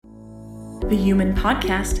The Human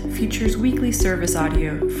Podcast features weekly service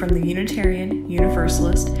audio from the Unitarian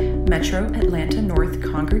Universalist Metro Atlanta North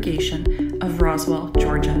Congregation of Roswell,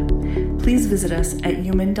 Georgia. Please visit us at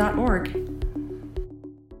human.org.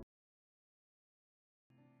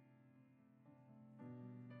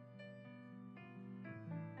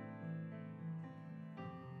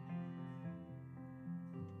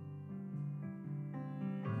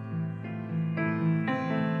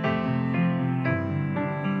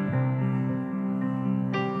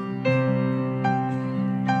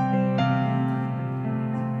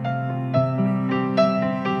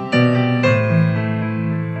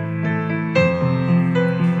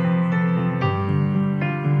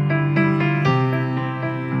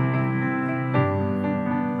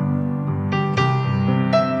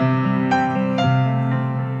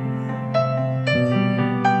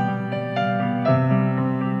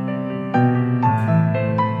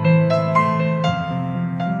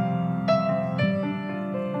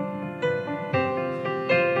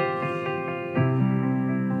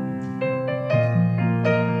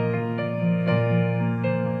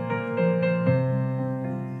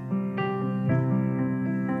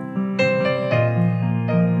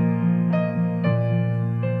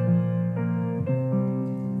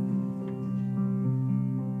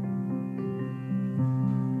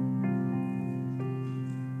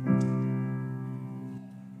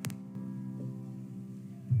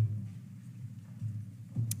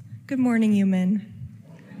 Good morning, Human.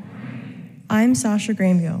 I'm Sasha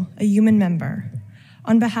Granville, a Human member.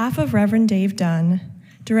 On behalf of Reverend Dave Dunn,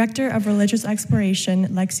 Director of Religious Exploration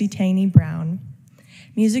Lexi Taney Brown,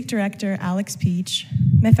 Music Director Alex Peach,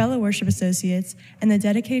 my fellow worship associates, and the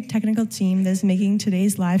dedicated technical team that is making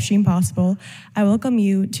today's live stream possible, I welcome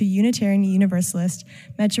you to Unitarian Universalist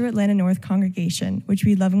Metro Atlanta North Congregation, which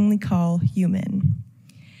we lovingly call Human.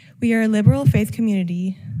 We are a liberal faith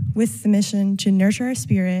community with the mission to nurture our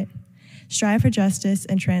spirit, strive for justice,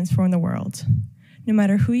 and transform the world. No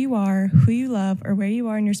matter who you are, who you love, or where you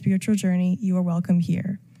are in your spiritual journey, you are welcome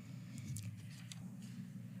here.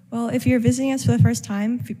 Well, if you're visiting us for the first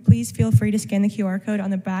time, please feel free to scan the QR code on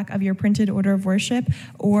the back of your printed order of worship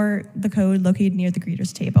or the code located near the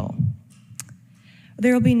greeters table.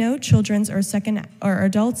 There will be no children's or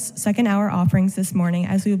adults' second hour offerings this morning,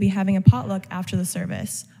 as we will be having a potluck after the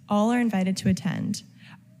service. All are invited to attend.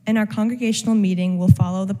 And our congregational meeting will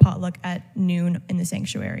follow the potluck at noon in the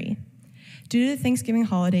sanctuary. Due to the Thanksgiving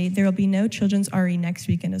holiday, there will be no children's RE next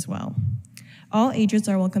weekend as well. All ages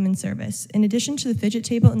are welcome in service. In addition to the fidget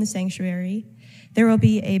table in the sanctuary, there will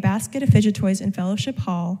be a basket of fidget toys in Fellowship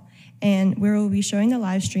Hall, and we will be showing the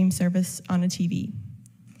live stream service on a TV.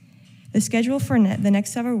 The schedule for the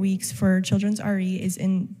next several weeks for children's RE is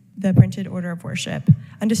in the printed order of worship.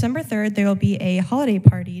 On December 3rd, there will be a holiday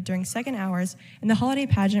party during second hours, and the holiday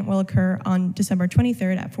pageant will occur on December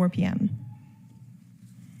 23rd at 4 p.m.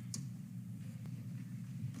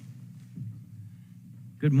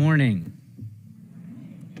 Good morning.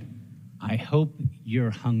 I hope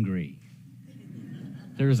you're hungry.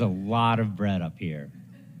 There's a lot of bread up here.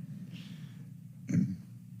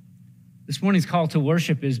 This morning's call to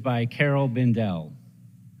worship is by Carol Bindell.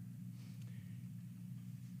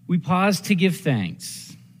 We pause to give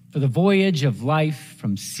thanks for the voyage of life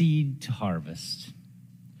from seed to harvest,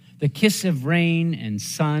 the kiss of rain and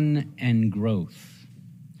sun and growth,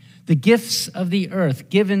 the gifts of the earth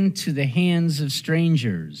given to the hands of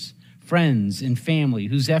strangers, friends, and family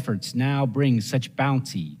whose efforts now bring such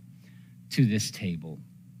bounty to this table.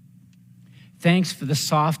 Thanks for the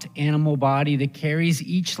soft animal body that carries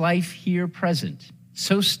each life here present,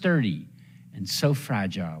 so sturdy and so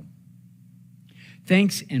fragile.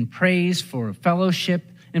 Thanks and praise for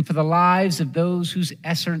fellowship and for the lives of those whose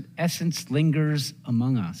essence lingers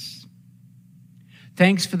among us.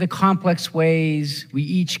 Thanks for the complex ways we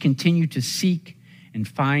each continue to seek and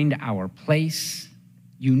find our place,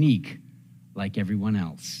 unique like everyone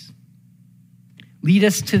else. Lead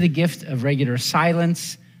us to the gift of regular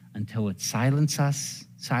silence until it silences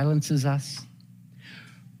us.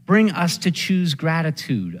 Bring us to choose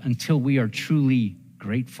gratitude until we are truly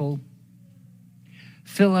grateful.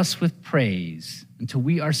 Fill us with praise until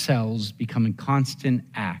we ourselves become a constant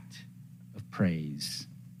act of praise.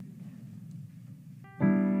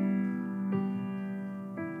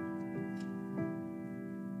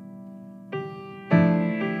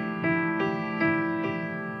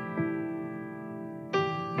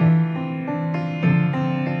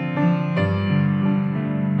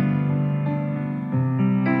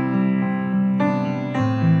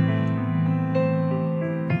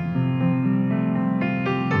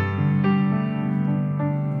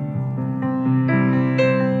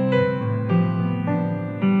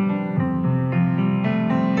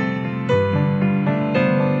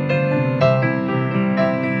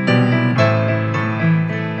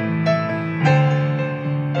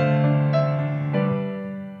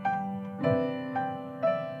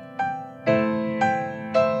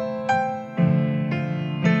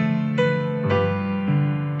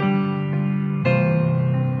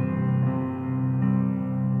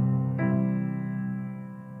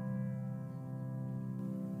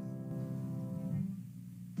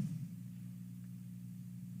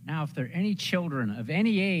 now, if there are any children of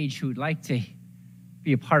any age who would like to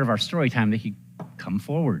be a part of our story time, they could come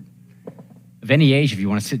forward. Of any age, if you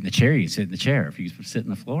want to sit in the chair, you sit in the chair. If you sit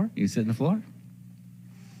on the floor, you sit on the floor.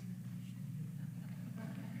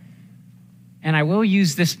 And I will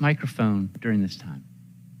use this microphone during this time.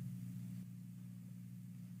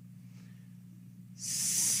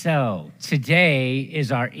 So today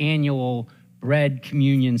is our annual bread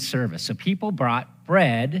communion service. So people brought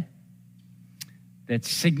bread that's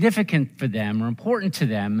significant for them or important to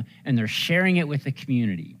them, and they're sharing it with the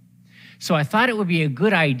community. So I thought it would be a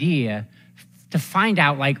good idea to find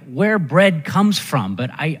out where bread comes from, but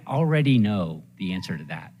I already know the answer to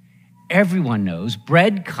that. Everyone knows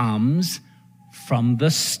bread comes from the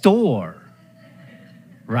store,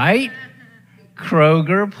 right?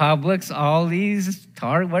 Kroger, Publix, Aldi's,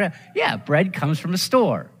 Target, whatever. Yeah, bread comes from a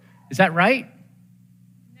store. Is that right?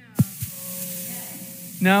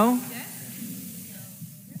 No?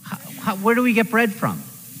 Where do we get bread from?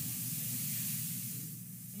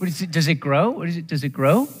 What is it? Does it grow? What is it? Does it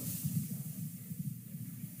grow?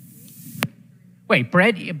 Wait,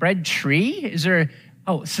 bread tree? Is there?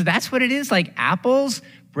 Oh, so that's what it is? Like apples?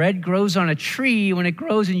 Bread grows on a tree. When it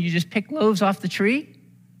grows, and you just pick loaves off the tree?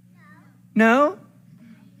 No?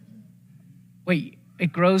 Wait,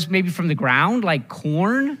 it grows maybe from the ground, like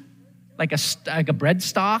corn, like a bread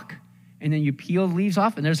stalk, and then you peel leaves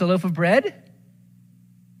off, and there's a loaf of bread?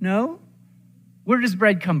 No? Where does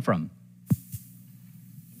bread come from?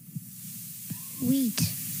 Wheat.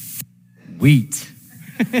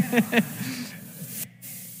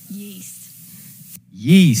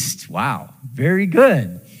 Yeast. Wow. Very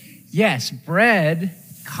good. Yes, bread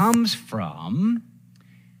comes from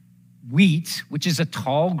wheat, which is a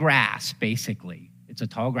tall grass, basically. It's a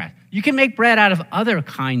tall grass. You can make bread out of other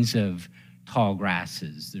kinds of tall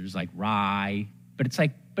grasses. There's like rye, but it's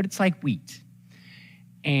like wheat.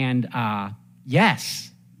 And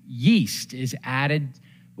yes, yeast is added.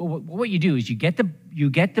 Well, what you do is you get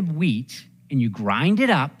the wheat and you grind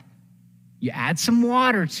it up. You add some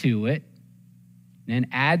water to it, and then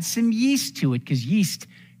add some yeast to it because yeast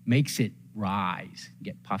makes it rise,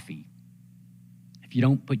 get puffy. If you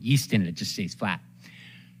don't put yeast in it, it just stays flat.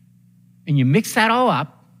 And you mix that all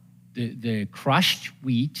up, the crushed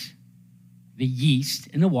wheat, the yeast,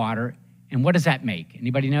 and the water, and what does that make?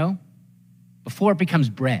 Anybody know? Before it becomes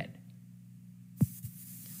bread.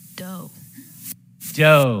 Dough,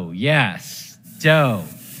 yes, dough.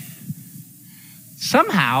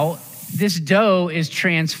 Somehow, this dough is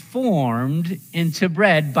transformed into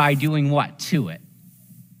bread by doing what to it?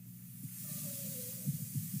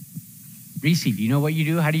 Reese, do you know what you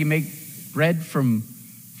do? How do you make bread from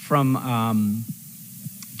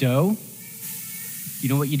dough? You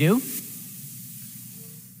know what you do?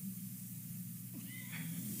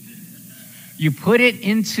 You put it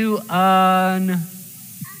into a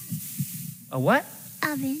what?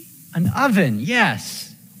 Oven. An oven,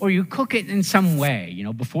 yes. Or you cook it in some way. You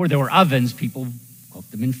know, before there were ovens, people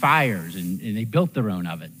cooked them in fires, and they built their own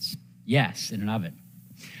ovens. Yes, in an oven.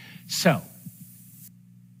 So,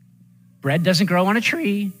 bread doesn't grow on a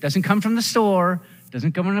tree, doesn't come from the store,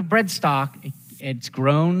 doesn't come in a bread stalk. It's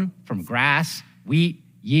grown from grass, wheat,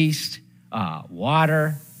 yeast,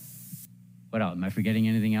 water. What else? Am I forgetting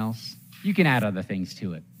anything else? You can add other things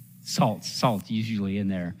to it. Salt usually in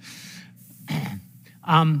there.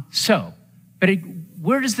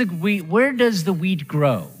 Where does the wheat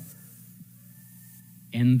grow?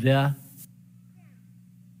 In the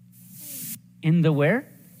where?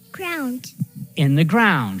 Ground. In the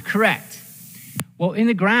ground, correct. Well, in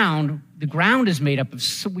the ground is made up of,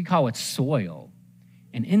 we call it soil.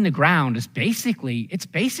 And in the ground it's basically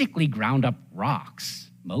ground up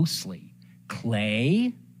rocks, mostly.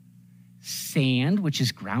 Clay, sand, which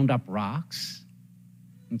is ground up rocks,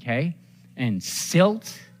 okay? And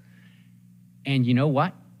silt, and you know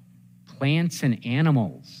what? Plants and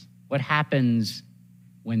animals. What happens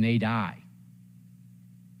when they die?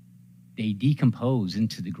 They decompose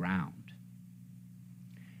into the ground.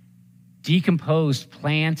 Decomposed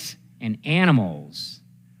plants and animals,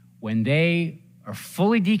 when they are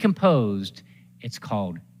fully decomposed, it's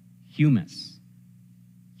called humus.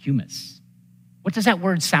 Humus. What does that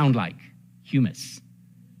word sound like? Humus.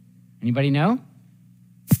 Anybody know?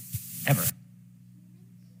 Ever.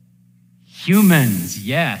 Humans,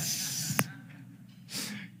 yes.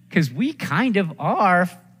 Because we kind of are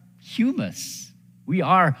humus. We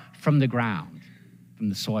are from the ground, from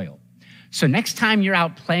the soil. So next time you're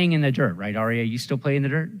out playing in the dirt, right, Aria? You still play in the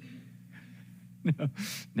dirt?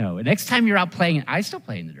 No. Next time you're out playing, I still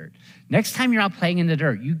play in the dirt. Next time you're out playing in the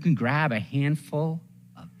dirt, you can grab a handful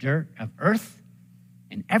of dirt, of earth,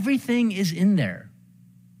 and everything is in there.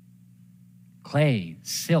 clay,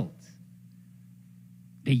 silt.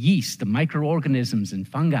 The yeast, the microorganisms and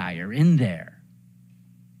fungi are in there.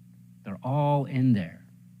 They're all in there.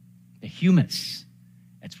 The humus,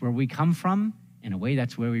 that's where we come from. In a way,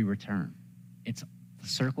 that's where we return. It's the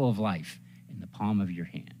circle of life in the palm of your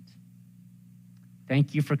hand.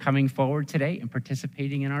 Thank you for coming forward today and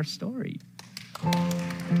participating in our story.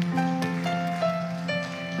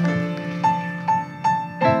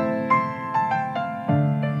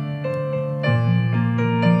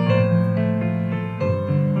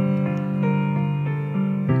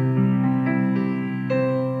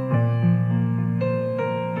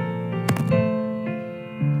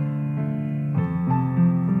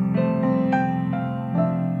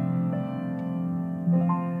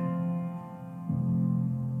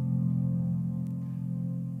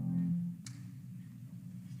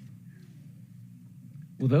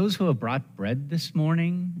 Will those who have brought bread this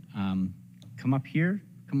morning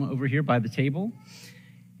come over here by the table?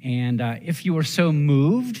 And if you are so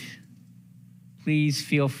moved, please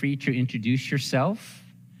feel free to introduce yourself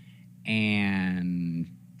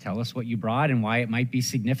and tell us what you brought and why it might be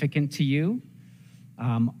significant to you.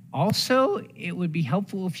 Also, it would be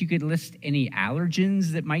helpful if you could list any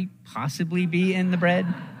allergens that might possibly be in the bread,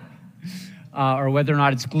 or whether or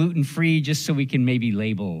not it's gluten-free, just so we can maybe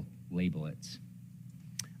label it.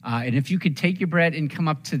 And if you could take your bread and come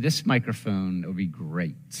up to this microphone, it would be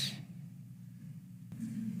great.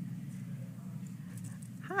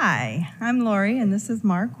 Hi, I'm Lori, and this is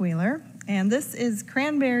Mark Wheeler. And this is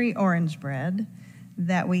cranberry orange bread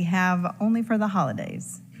that we have only for the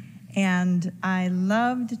holidays. And I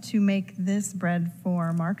loved to make this bread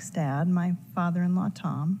for Mark's dad, my father-in-law,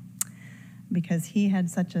 Tom, because he had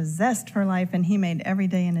such a zest for life, and he made every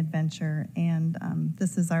day an adventure. And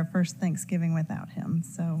this is our first Thanksgiving without him,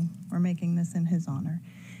 so we're making this in his honor.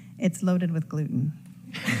 It's loaded with gluten.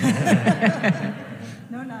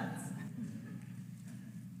 No nuts.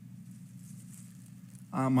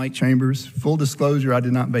 I'm Mike Chambers. Full disclosure, I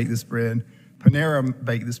did not bake this bread. Panera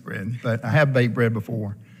baked this bread, but I have baked bread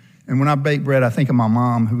before. And when I bake bread, I think of my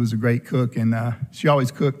mom, who was a great cook, and she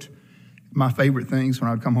always cooked my favorite things when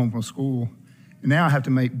I would come home from school. And now I have to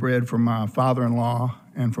make bread for my father-in-law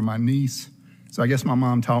and for my niece. So I guess my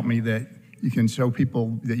mom taught me that you can show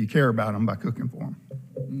people that you care about them by cooking for them.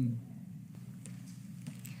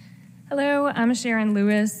 Hello, I'm Sharon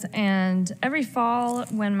Lewis, and every fall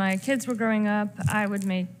when my kids were growing up, I would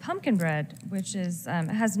make pumpkin bread, which is it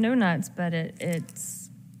has no nuts, but it's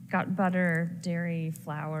got butter, dairy,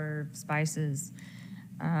 flour, spices.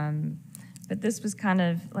 But this was kind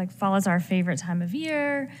of like fall is our favorite time of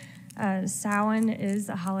year. Samhain is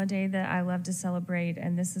a holiday that I love to celebrate,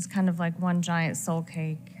 and this is kind of like one giant soul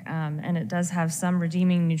cake, and it does have some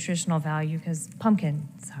redeeming nutritional value because pumpkin,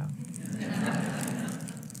 so.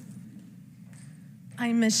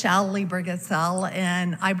 I'm Michelle Liebergesell,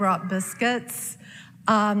 and I brought biscuits.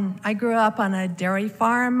 I grew up on a dairy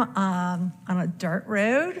farm on a dirt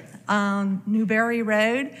road, Newberry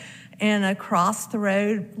Road, and across the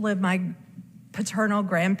road lived my paternal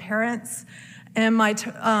grandparents. And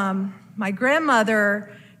my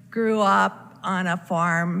grandmother grew up on a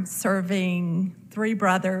farm serving three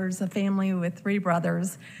brothers, a family with three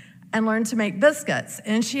brothers, and learned to make biscuits.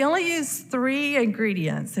 And she only used 3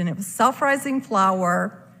 ingredients, and it was self-rising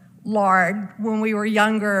flour, lard, when we were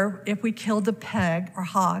younger, if we killed a pig or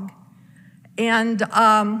hog, and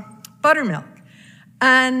buttermilk.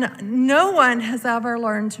 And no one has ever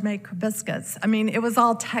learned to make biscuits. I mean, it was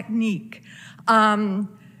all technique.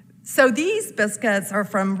 So these biscuits are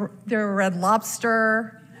they're Red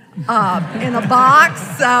Lobster in a box,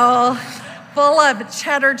 so full of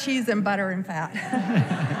cheddar cheese and butter and fat.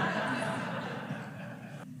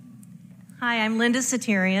 Hi, I'm Linda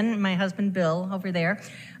Satirian, my husband Bill over there.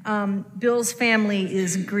 Bill's family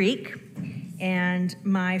is Greek, and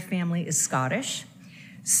my family is Scottish.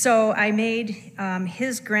 So I made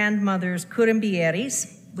his grandmother's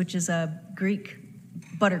kouroumbieris, which is a Greek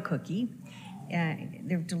butter cookie.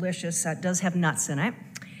 They're delicious. It does have nuts in it.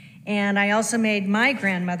 And I also made my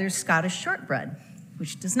grandmother's Scottish shortbread,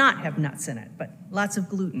 which does not have nuts in it, but lots of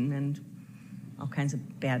gluten and all kinds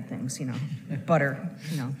of bad things, butter,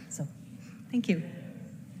 so thank you.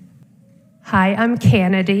 Hi, I'm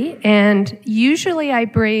Kennedy, and usually I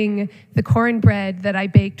bring the cornbread that I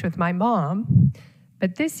baked with my mom,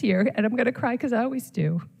 but this year, and I'm going to cry because I always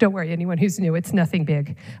do. Don't worry, anyone who's new, it's nothing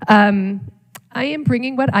big. I am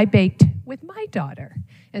bringing what I baked with my daughter.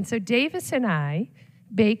 And so Davis and I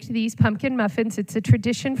baked these pumpkin muffins. It's a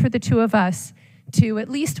tradition for the two of us to at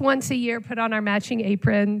least once a year put on our matching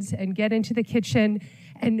aprons and get into the kitchen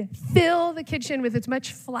and fill the kitchen with as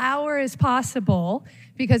much flour as possible,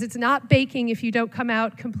 because it's not baking if you don't come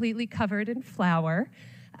out completely covered in flour.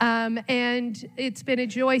 And it's been a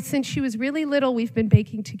joy. Since she was really little, we've been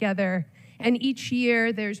baking together. And each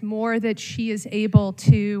year, there's more that she is able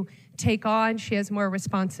to take on. She has more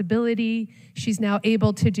responsibility. She's now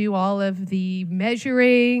able to do all of the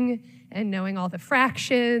measuring and knowing all the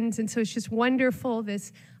fractions. And so it's just wonderful,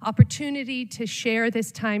 this opportunity to share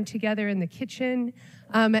this time together in the kitchen.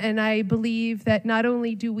 And I believe that not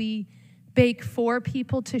only do we bake for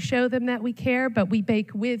people to show them that we care, but we bake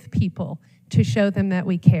with people to show them that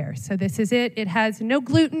we care. So this is it. It has no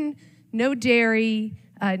gluten, no dairy,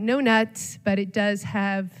 no nuts, but it does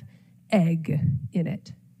have egg in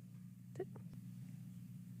it.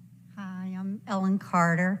 Hi, I'm Ellen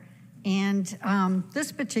Carter. And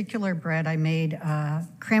this particular bread I made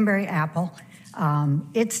cranberry apple.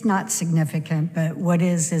 It's not significant, but what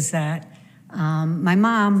is that my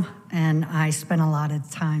mom and I spent a lot of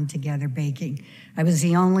time together baking. I was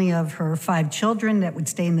the only of her 5 children that would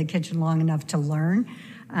stay in the kitchen long enough to learn.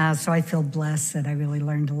 So I feel blessed that I really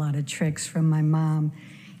learned a lot of tricks from my mom.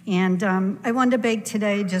 And I wanted to bake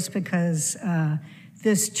today just because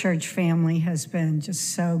this church family has been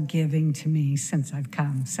just so giving to me since I've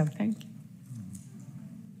come, so thank you.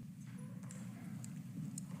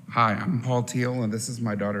 Hi, I'm Paul Teal, and this is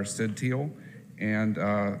my daughter, Sid Teal. And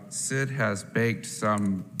Sid has baked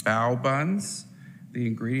some bao buns. The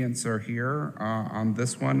ingredients are here on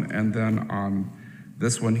this one, and then on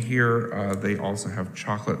this one here, they also have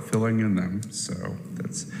chocolate filling in them. So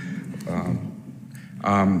that's,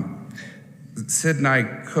 Sid and I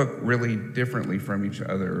cook really differently from each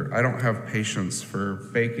other. I don't have patience for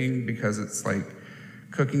baking because it's like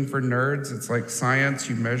cooking for nerds. It's like science,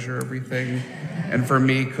 you measure everything. And for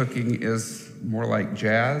me, cooking is more like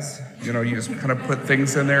jazz. You know, you just kind of put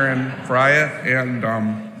things in there and fry it. And,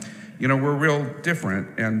 you know, we're real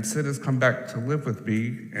different. And Sid has come back to live with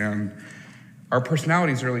me. And our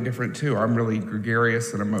personalities are really different too. I'm really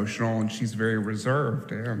gregarious and emotional, and she's very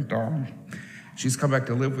reserved. And she's come back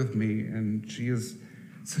to live with me. And she is,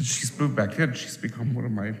 since she's moved back in, she's become one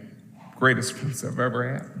of my greatest friends I've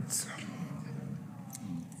ever had. So.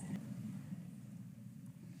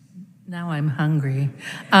 Now I'm hungry.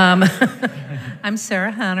 I'm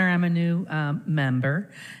Sarah Hunter. I'm a new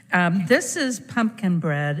member. This is pumpkin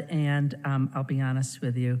bread, and I'll be honest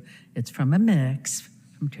with you, it's from a mix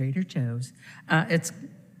from Trader Joe's.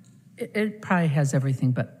 It probably has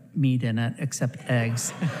everything but meat in it, except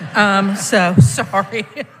eggs. So sorry.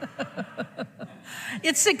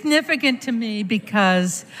 It's significant to me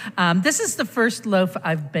because this is the first loaf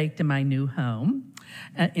I've baked in my new home.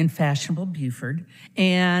 In fashionable Beaufort.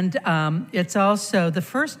 And it's also the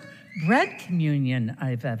first bread communion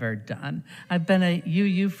I've ever done. I've been a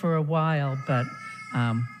UU for a while, but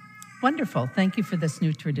wonderful. Thank you for this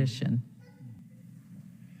new tradition.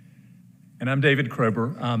 And I'm David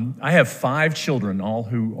Krober. I have 5 children, all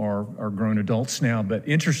who are grown adults now, but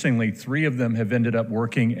interestingly, 3 of them have ended up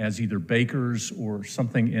working as either bakers or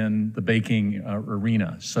something in the baking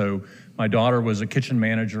arena. So my daughter was a kitchen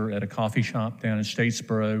manager at a coffee shop down in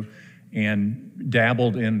Statesboro and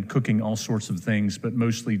dabbled in cooking all sorts of things, but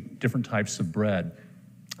mostly different types of bread.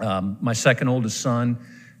 My second oldest son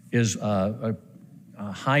is a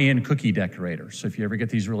high-end cookie decorator. So if you ever get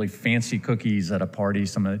these really fancy cookies at a party,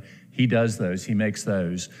 he does those, he makes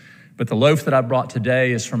those. But the loaf that I brought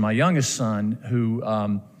today is from my youngest son, who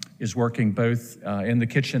is working both in the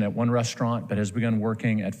kitchen at one restaurant, but has begun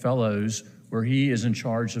working at Fellows, where he is in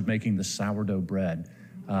charge of making the sourdough bread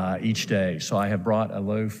each day. So I have brought a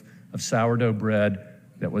loaf of sourdough bread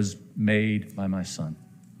that was made by my son.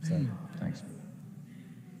 So, thanks.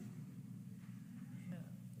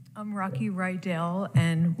 I'm Rocky Rydell,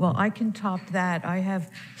 and well, I can top that. I have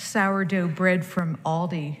sourdough bread from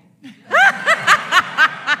Aldi.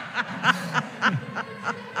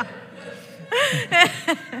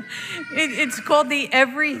 It's called the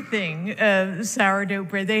everything sourdough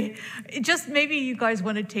bread. Maybe you guys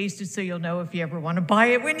want to taste it so you'll know if you ever want to buy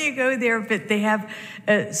it when you go there. But they have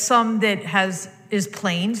some that is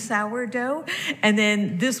plain sourdough, and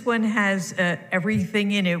then this one has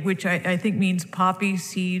everything in it, which I think means poppy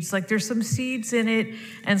seeds. Like there's some seeds in it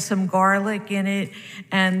and some garlic in it.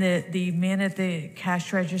 And the man at the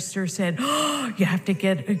cash register said, "Oh, you have to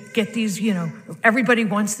get these. You know, everybody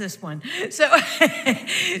wants this one.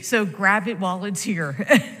 So grab it while it's here."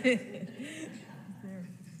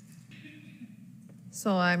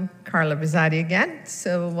 So I'm Carla Bizzardi again.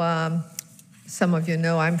 So some of you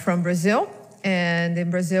know I'm from Brazil. And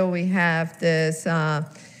in Brazil, we have this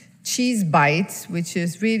cheese bites, which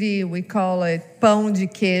is really, we call it pão de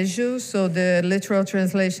queijo, so the literal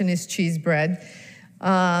translation is cheese bread.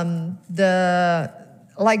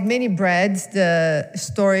 Like many breads, the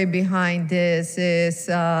story behind this is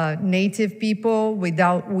native people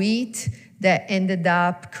without wheat that ended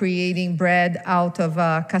up creating bread out of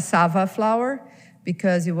cassava flour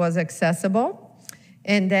because it was accessible.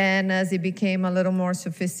 And then as it became a little more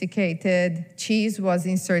sophisticated, cheese was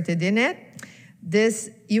inserted in it.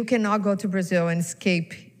 You cannot go to Brazil and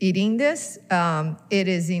escape eating this. It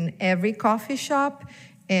is in every coffee shop.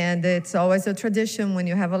 And it's always a tradition when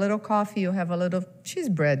you have a little coffee, you have a little cheese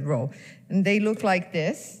bread roll. And they look like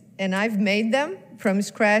this. And I've made them from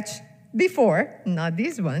scratch before, not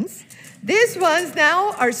these ones. These ones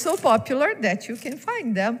now are so popular that you can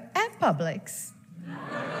find them at Publix.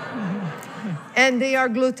 And they are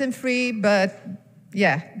gluten-free, but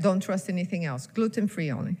yeah, don't trust anything else. Gluten-free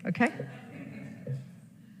only, okay?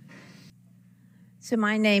 So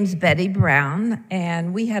my name's Betty Brown,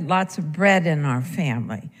 and we had lots of bread in our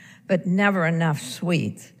family, but never enough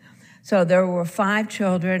sweets. So there were 5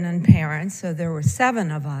 children and parents, so there were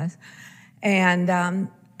 7 of us. And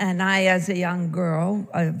I, as a young girl,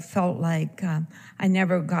 I felt like I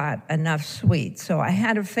never got enough sweets. So I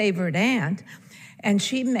had a favorite aunt, and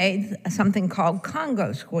she made something called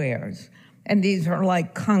Congo squares. And these are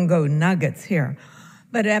like Congo nuggets here.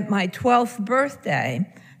 But at my 12th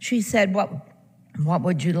birthday, she said, what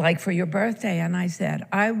would you like for your birthday? And I said,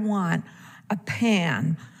 I want a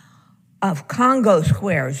pan of Congo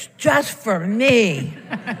squares just for me.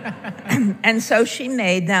 And so she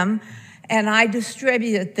made them, and I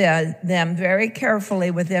distributed them very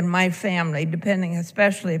carefully within my family, depending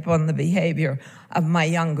especially upon the behavior of my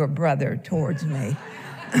younger brother towards me.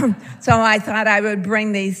 So I thought I would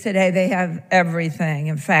bring these today. They have everything.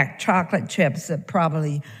 In fact, chocolate chips that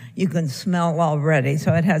probably you can smell already.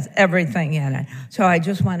 So it has everything in it. So I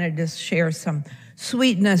just wanted to share some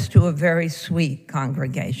sweetness to a very sweet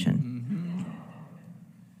congregation. Mm-hmm.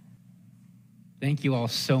 Thank you all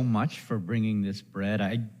so much for bringing this bread.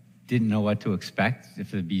 I didn't know what to expect,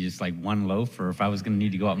 if it'd be just like one loaf or if I was going to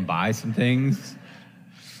need to go out and buy some things.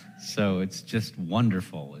 So it's just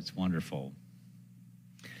wonderful. It's wonderful.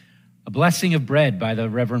 A blessing of bread by the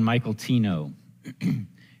Reverend Michael Tino.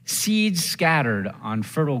 Seeds scattered on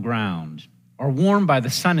fertile ground are warmed by the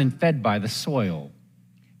sun and fed by the soil.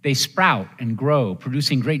 They sprout and grow,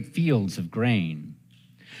 producing great fields of grain.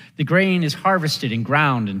 The grain is harvested and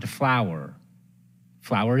ground into flour.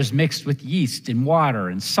 Flour is mixed with yeast and water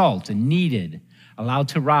and salt and kneaded, allowed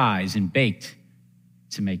to rise and baked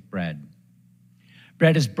to make bread.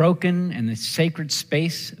 Bread is broken in the sacred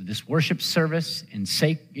space of this worship service and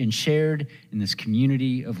shared in this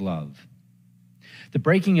community of love. The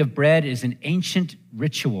breaking of bread is an ancient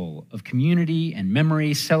ritual of community and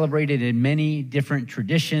memory celebrated in many different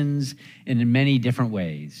traditions and in many different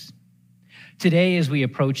ways. Today, as we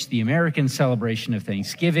approach the American celebration of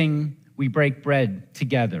Thanksgiving, we break bread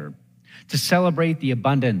together to celebrate the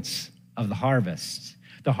abundance of the harvest,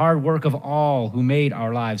 the hard work of all who made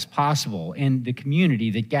our lives possible, and the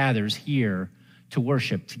community that gathers here to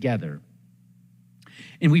worship together.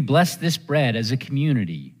 And we bless this bread as a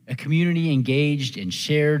community engaged in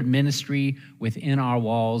shared ministry within our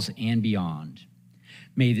walls and beyond.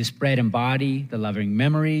 May this bread embody the loving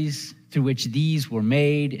memories through which these were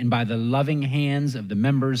made and by the loving hands of the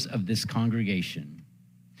members of this congregation.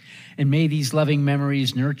 And may these loving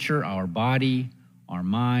memories nurture our body, our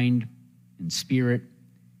mind, and spirit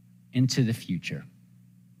into the future.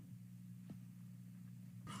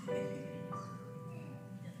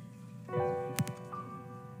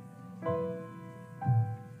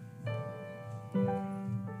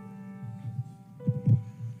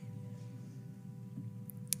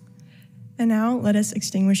 And now let us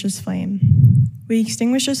extinguish his flame. We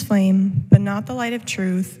extinguish his flame, but not the light of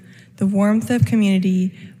truth, the warmth of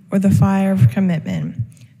community, or the fire of commitment.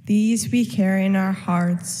 These we carry in our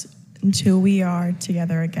hearts until we are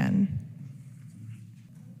together again.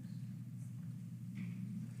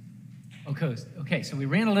 Okay, so we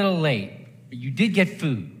ran a little late, but you did get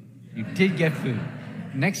food. You did get food.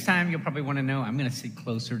 Next time, you'll probably want to know, I'm going to sit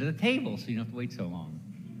closer to the table so you don't have to wait so long.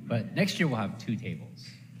 But next year, we'll have 2 tables.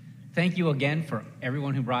 Thank you again for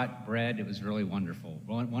everyone who brought bread. It was really wonderful.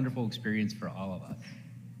 Wonderful experience for all of us.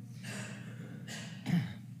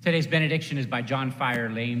 Today's benediction is by John Fire,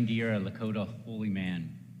 Lame Deer, a Lakota holy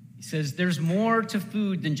man. He says, there's more to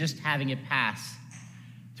food than just having it pass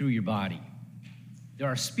through your body. There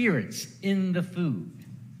are spirits in the food,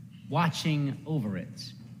 watching over it.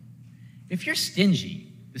 If you're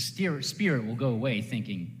stingy, the spirit will go away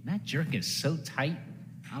thinking, that jerk is so tight,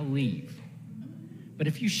 I'll leave. But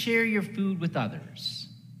if you share your food with others,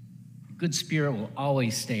 the good spirit will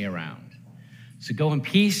always stay around. So go in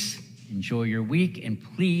peace, enjoy your week, and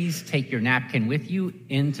please take your napkin with you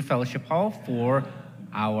into Fellowship Hall for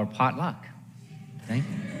our potluck. Thank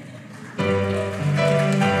you.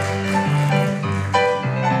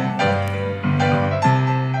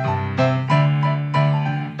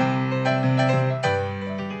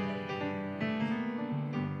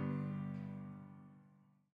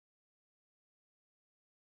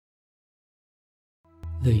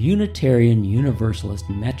 The Unitarian Universalist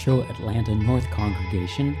Metro Atlanta North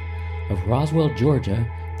Congregation of Roswell, Georgia,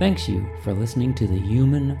 thanks you for listening to the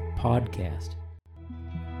Human Podcast.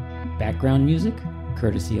 Background music,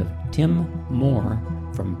 courtesy of Tim Moore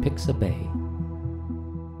from Pixabay.